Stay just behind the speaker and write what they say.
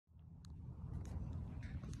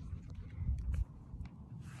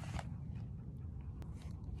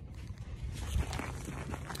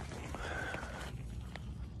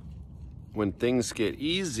when things get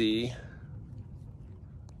easy,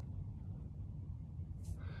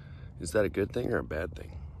 is that a good thing or a bad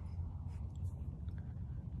thing?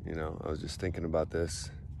 You know, I was just thinking about this.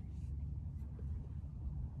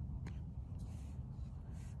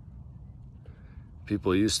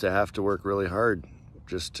 People used to have to work really hard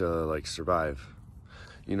just to like survive.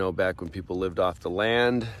 You know, back when people lived off the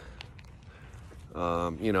land,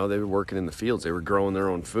 you know, they were working in the fields. They were growing their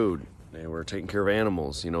own food. They were taking care of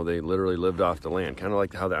animals. You know, they literally lived off the land, kind of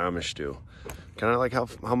like how the Amish do, kind of like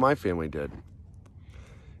how my family did.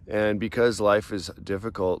 And because life is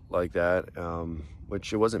difficult like that,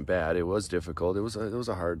 which it wasn't bad, it was difficult. It was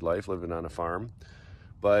a hard life living on a farm,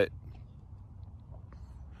 but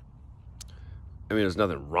I mean, there's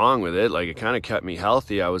nothing wrong with it. Like, it kind of kept me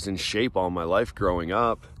healthy. I was in shape all my life growing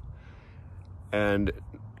up. And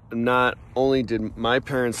not only did my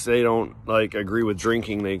parents, they don't like agree with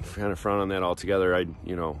drinking. They kind of frown on that altogether.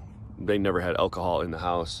 You know, they never had alcohol in the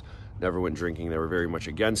house, never went drinking. They were very much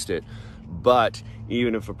against it. But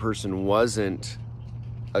even if a person wasn't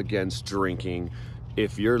against drinking,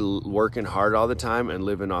 if you're working hard all the time and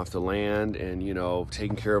living off the land and, you know,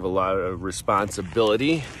 taking care of a lot of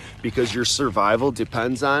responsibility because your survival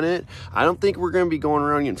depends on it, I don't think we're going to be going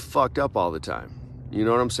around getting fucked up all the time. You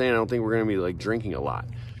know what I'm saying? I don't think we're going to be like drinking a lot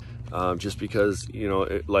just because, you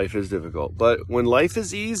know, life is difficult. But when life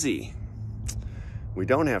is easy, we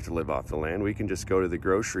don't have to live off the land. We can just go to the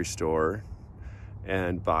grocery store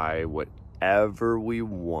and buy whatever we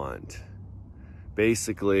want.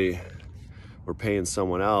 Basically, we're paying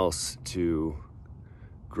someone else to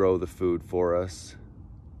grow the food for us.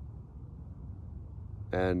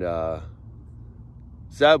 And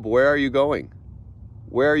Zeb, where are you going?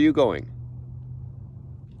 Where are you going?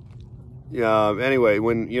 Yeah, anyway,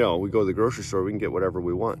 when, you know, we go to the grocery store, we can get whatever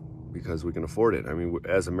we want because we can afford it. I mean,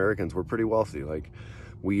 as Americans, we're pretty wealthy. Like,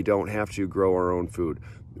 we don't have to grow our own food.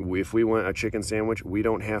 If we want a chicken sandwich, we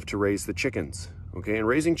don't have to raise the chickens. Okay, and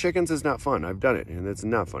raising chickens is not fun. I've done it, and it's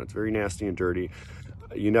not fun. It's very nasty and dirty.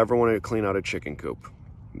 You never want to clean out a chicken coop,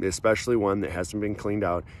 especially one that hasn't been cleaned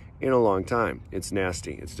out in a long time. It's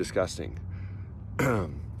nasty. It's disgusting. But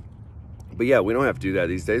yeah, we don't have to do that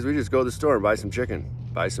these days. We just go to the store and buy some chicken,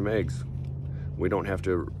 buy some eggs. We don't have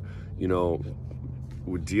to, you know,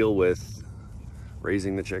 deal with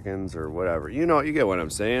raising the chickens or whatever. You know, you get what I'm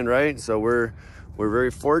saying, right? So we're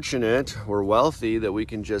very fortunate, we're wealthy that we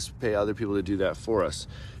can just pay other people to do that for us.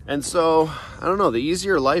 And so, I don't know, the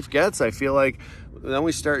easier life gets, I feel like then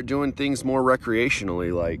we start doing things more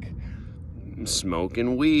recreationally, like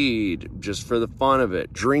smoking weed just for the fun of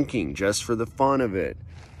it, drinking just for the fun of it.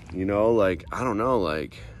 You know, like, I don't know,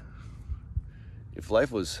 like, if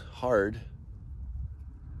life was hard,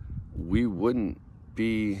 we wouldn't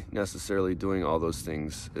be necessarily doing all those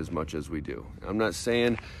things as much as we do. I'm not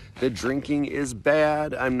saying that drinking is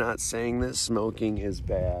bad. I'm not saying that smoking is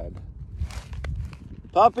bad.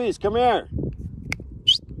 Puppies, come here.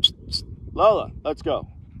 Lola, let's go.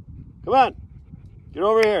 Come on, get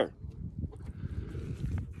over here.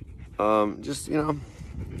 Just, you know,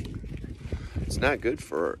 it's not good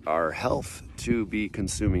for our health to be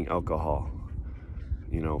consuming alcohol,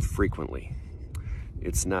 you know, frequently.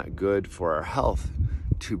 It's not good for our health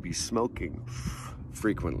to be smoking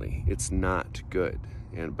frequently. It's not good.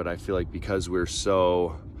 But I feel like because we're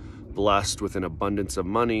so blessed with an abundance of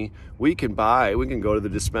money, we can go to the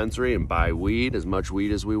dispensary and buy weed, as much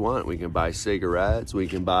weed as we want. We can buy cigarettes, we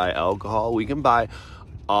can buy alcohol, we can buy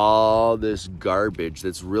all this garbage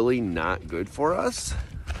that's really not good for us.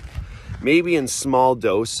 Maybe in small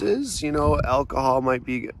doses, you know, alcohol might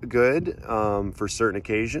be good for certain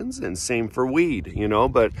occasions, and same for weed, you know.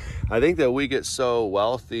 But I think that we get so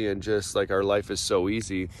wealthy and just like our life is so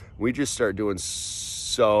easy, we just start doing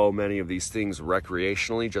so many of these things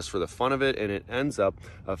recreationally just for the fun of it, and it ends up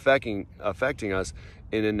affecting us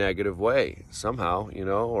in a negative way somehow, you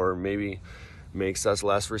know, or maybe makes us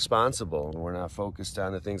less responsible and we're not focused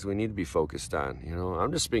on the things we need to be focused on, you know.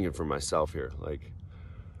 I'm just speaking for myself here, like,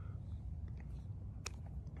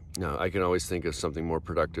 no, I can always think of something more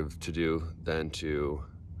productive to do than to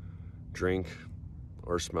drink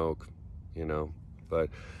or smoke, you know. But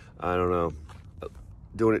I don't know,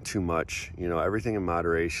 doing it too much, you know, everything in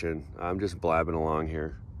moderation. I'm just blabbing along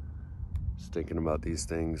here, just thinking about these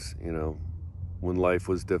things, you know. When life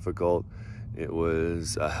was difficult, it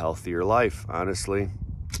was a healthier life, honestly.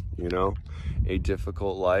 You know, a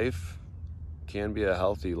difficult life can be a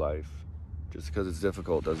healthy life. Just because it's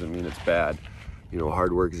difficult doesn't mean it's bad. You know,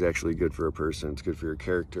 hard work is actually good for a person. It's good for your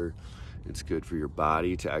character. It's good for your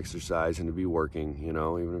body to exercise and to be working, you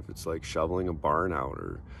know, even if it's like shoveling a barn out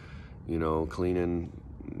or, you know, cleaning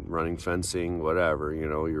running, fencing, whatever, you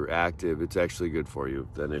know, you're active, it's actually good for you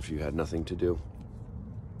than if you had nothing to do.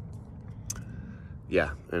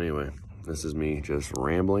 Yeah, anyway, this is me just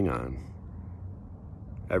rambling on.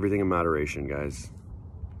 Everything in moderation, guys.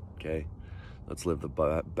 Okay? Let's live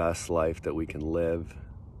the best life that we can live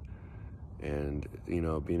and, you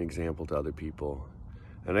know, be an example to other people.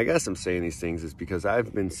 And I guess I'm saying these things is because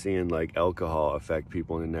I've been seeing like alcohol affect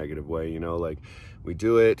people in a negative way, you know, like we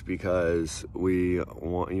do it because we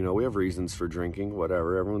want, you know, we have reasons for drinking,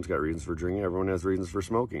 whatever. Everyone's got reasons for drinking. Everyone has reasons for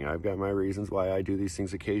smoking. I've got my reasons why I do these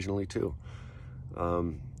things occasionally too.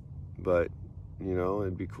 But, you know,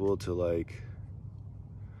 it'd be cool to like,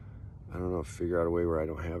 I don't know, figure out a way where I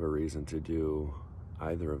don't have a reason to do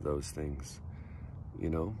either of those things, you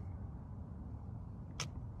know?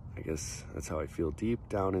 I guess that's how I feel deep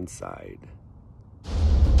down inside.